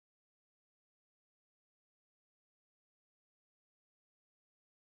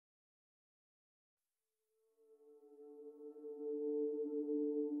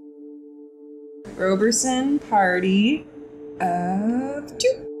Roberson party of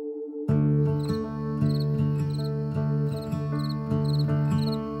 2.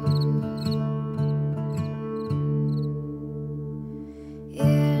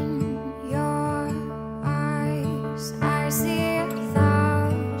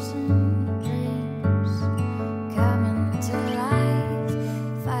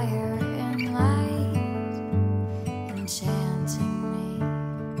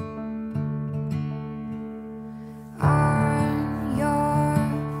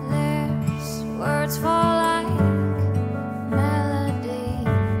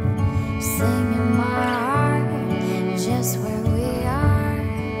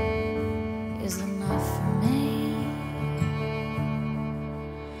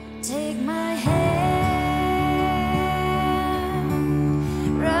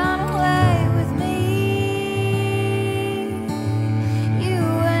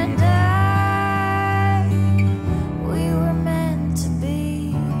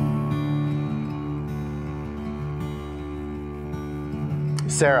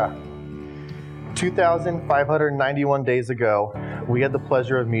 Sarah, 2,591 days ago, we had the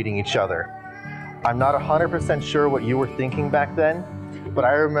pleasure of meeting each other. I'm not 100% sure what you were thinking back then, but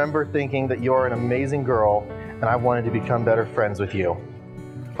I remember thinking that you're an amazing girl and I wanted to become better friends with you.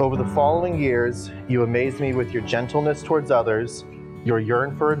 Over the following years, you amazed me with your gentleness towards others, your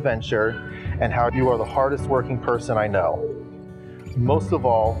yearn for adventure, and how you are the hardest working person I know. Most of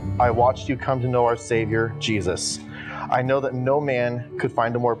all, I watched you come to know our Savior, Jesus. I know that no man could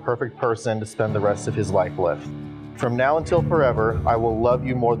find a more perfect person to spend the rest of his life with. From now until forever, I will love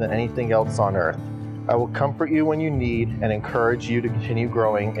you more than anything else on earth. I will comfort you when you need and encourage you to continue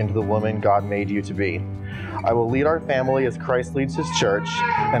growing into the woman God made you to be. I will lead our family as Christ leads his church,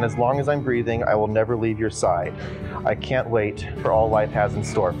 and as long as I'm breathing, I will never leave your side. I can't wait for all life has in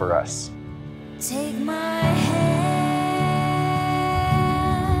store for us. Take my hand,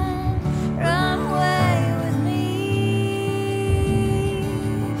 run away with me.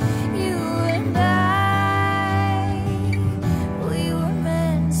 You and I, we were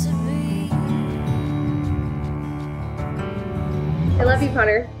meant to be. I love you,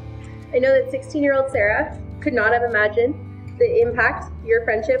 Conor. I know that 16-year-old Sarah could not have imagined the impact your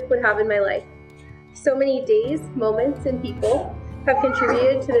friendship would have in my life. So many days, moments, and people have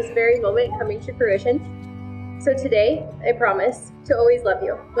contributed to this very moment coming to fruition. So today, I promise to always love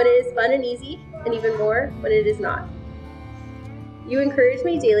you when it is fun and easy, and even more when it is not. You encourage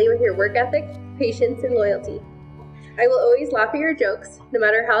me daily with your work ethic, patience, and loyalty. I will always laugh at your jokes, no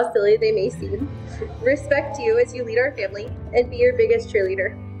matter how silly they may seem, respect you as you lead our family, and be your biggest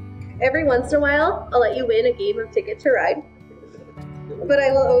cheerleader. Every once in a while, I'll let you win a game of Ticket to Ride, but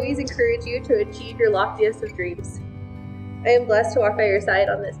I will always encourage you to achieve your loftiest of dreams. I am blessed to walk by your side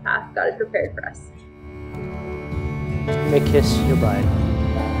on this path God has prepared for us. You may kiss your bride.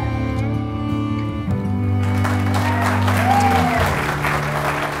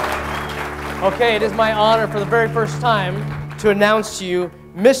 Okay, it is my honor for the very first time to announce to you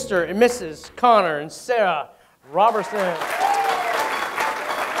Mr. and Mrs. Conor and Sarah Roberson.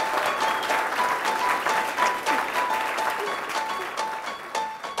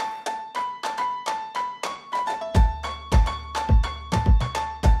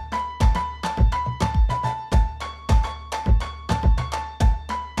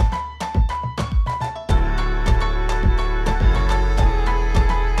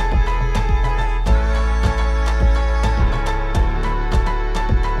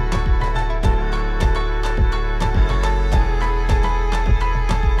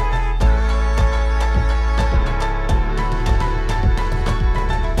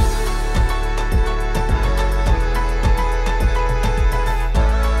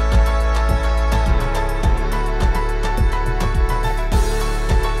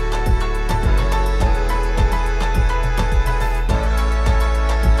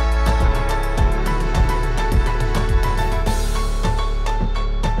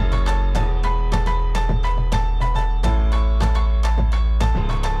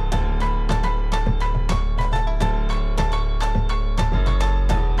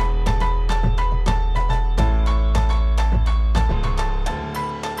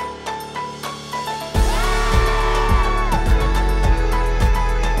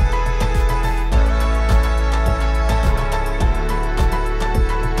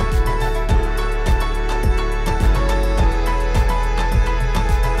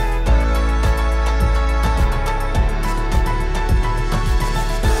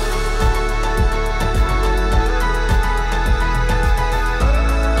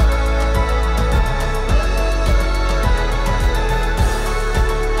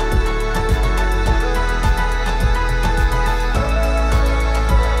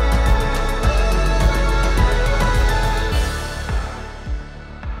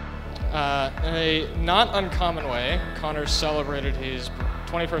 not uncommon way, Conor celebrated his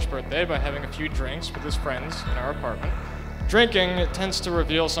 21st birthday by having a few drinks with his friends in our apartment. Drinking tends to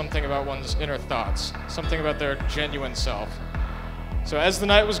reveal something about one's inner thoughts, something about their genuine self. So as the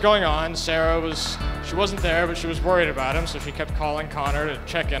night was going on, she wasn't there, but she was worried about him, so she kept calling Conor to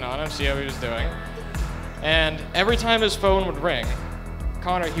check in on him, see how he was doing. And every time his phone would ring,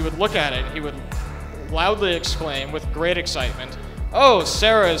 Conor, he would look at it and he would loudly exclaim with great excitement, "Oh,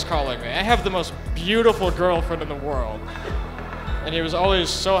 Sarah is calling me. I have the most beautiful girlfriend in the world." And he was always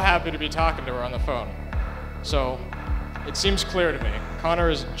so happy to be talking to her on the phone. So it seems clear to me, Conor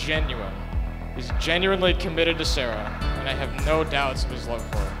is genuine. He's genuinely committed to Sarah, and I have no doubts of his love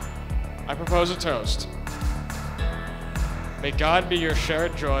for her. I propose a toast. May God be your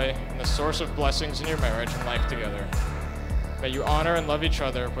shared joy and the source of blessings in your marriage and life together. May you honor and love each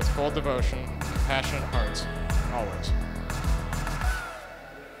other with full devotion and compassionate hearts, always.